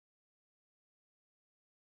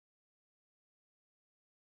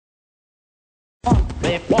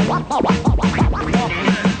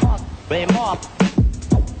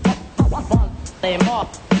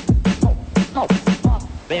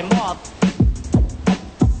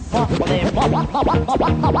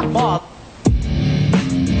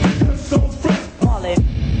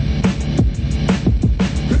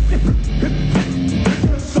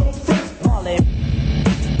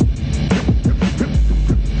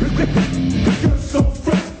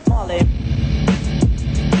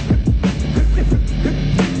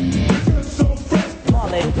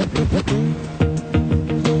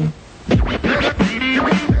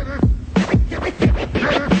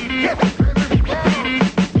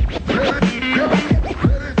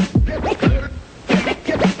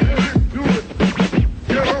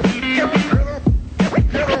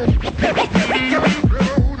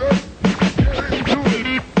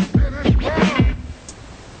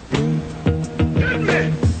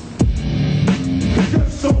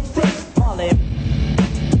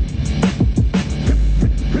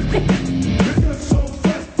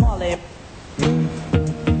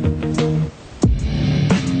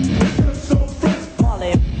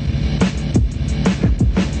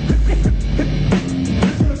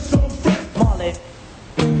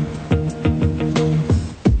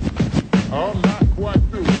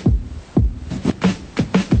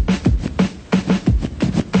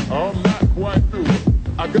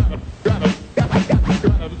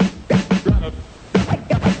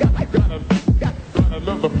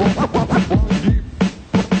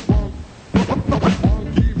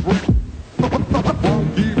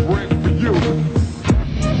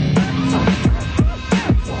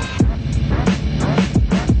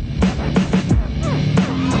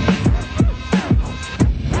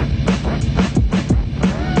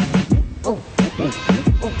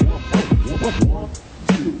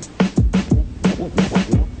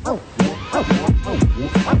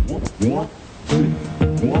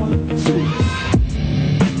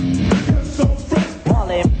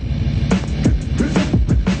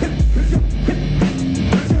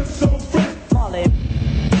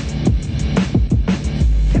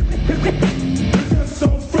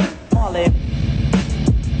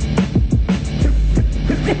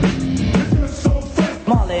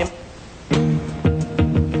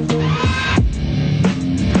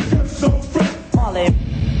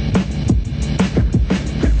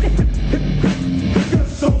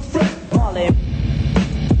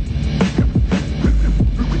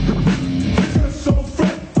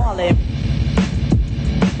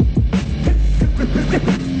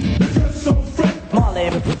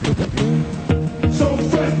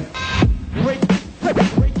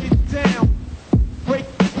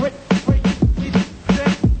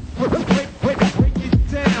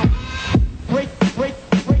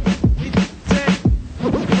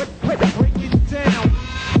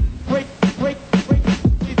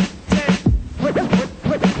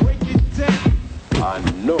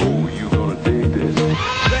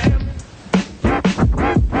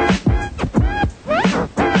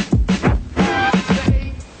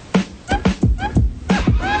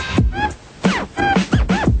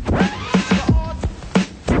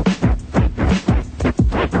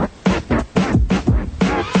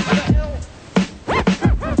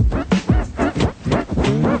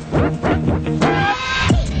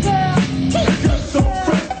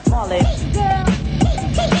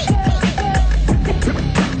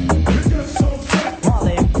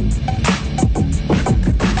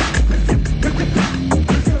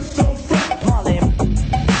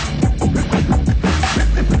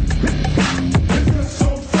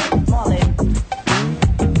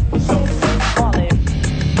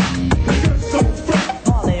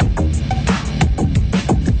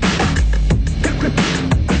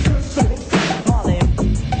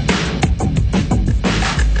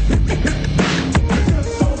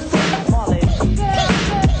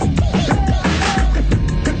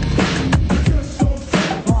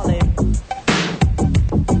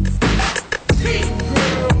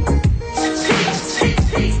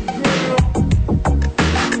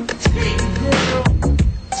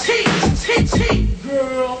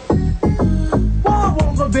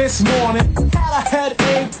this morning, had a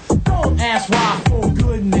headache. Don't ask why, for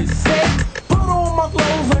goodness sake. Put on my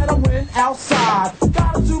clothes and I went outside.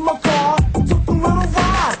 Got into my car, took a little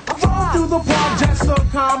ride. I drove through the park just to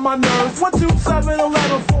calm my nerves. Went to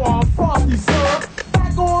 7-Eleven for a frosty serve.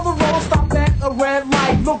 Back on the road, stopped at a red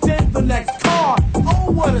light. Looked in the next car.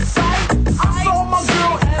 Oh, what a sight! I saw my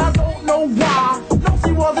girl and I don't know why. No,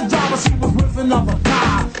 she was a driver, she was with another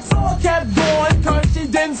guy. So I kept going, cause she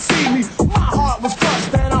didn't see me. My heart was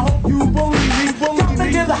crushed and I hope you believe me. Got me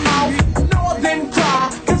in the house, no I didn't cry,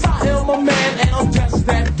 cause I am a man and I'm just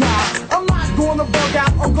that guy. I'm not gonna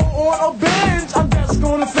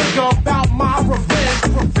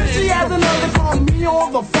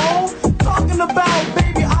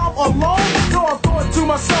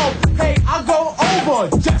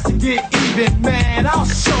get even, man. I'll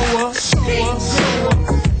show her.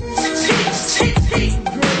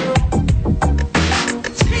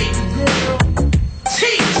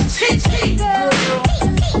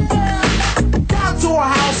 Got to her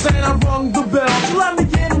house and I rung the bell. She let me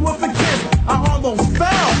in with a kiss. I almost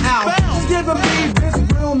fell out. She's giving me this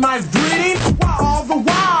real nice greeting, while all the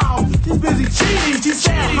while she's busy cheating. She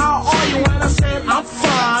said, "How are you?" And I said, "I'm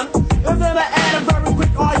fine." And then I added very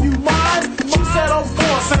quick, "Are you mine?" She said, "Of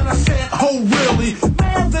course." And I said, "Oh really?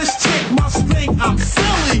 Man, this chick must think I'm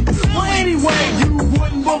silly." Well, anyway, you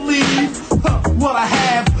wouldn't believe what I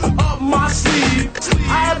have up my sleeve.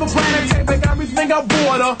 I have a plan to take back everything I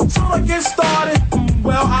bought her. So to get started,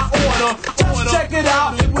 well, I order. Just check it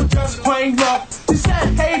out, it was just plain luck. She said,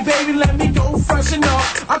 "Hey baby, let me go freshen up."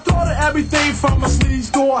 I told her everything from a sleeve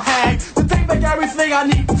store hag to take back everything I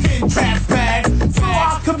need 10 trash bags. So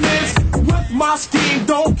I commenced with my scheme.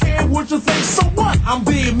 Don't care what you think, so what? I'm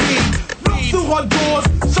being mean. Look through her doors,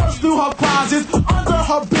 search through her closets, under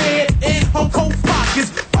her bed, in her coat pockets,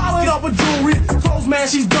 followed up with jewelry, clothes, man,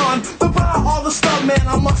 she's done. To buy all the stuff, man,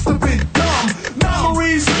 I must have been dumb.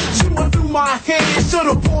 Memories shooting through my head,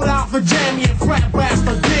 should've pulled out the jammy and frat blast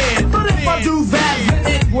again. But if I do that, then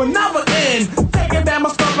it will never end. Taking back my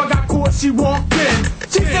stuff, I got caught, she walked in.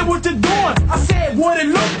 She said, "What you doing?" I said, "What it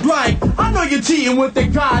look like." "I know you're cheating with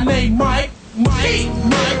that guy named Mike."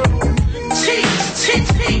 Mike.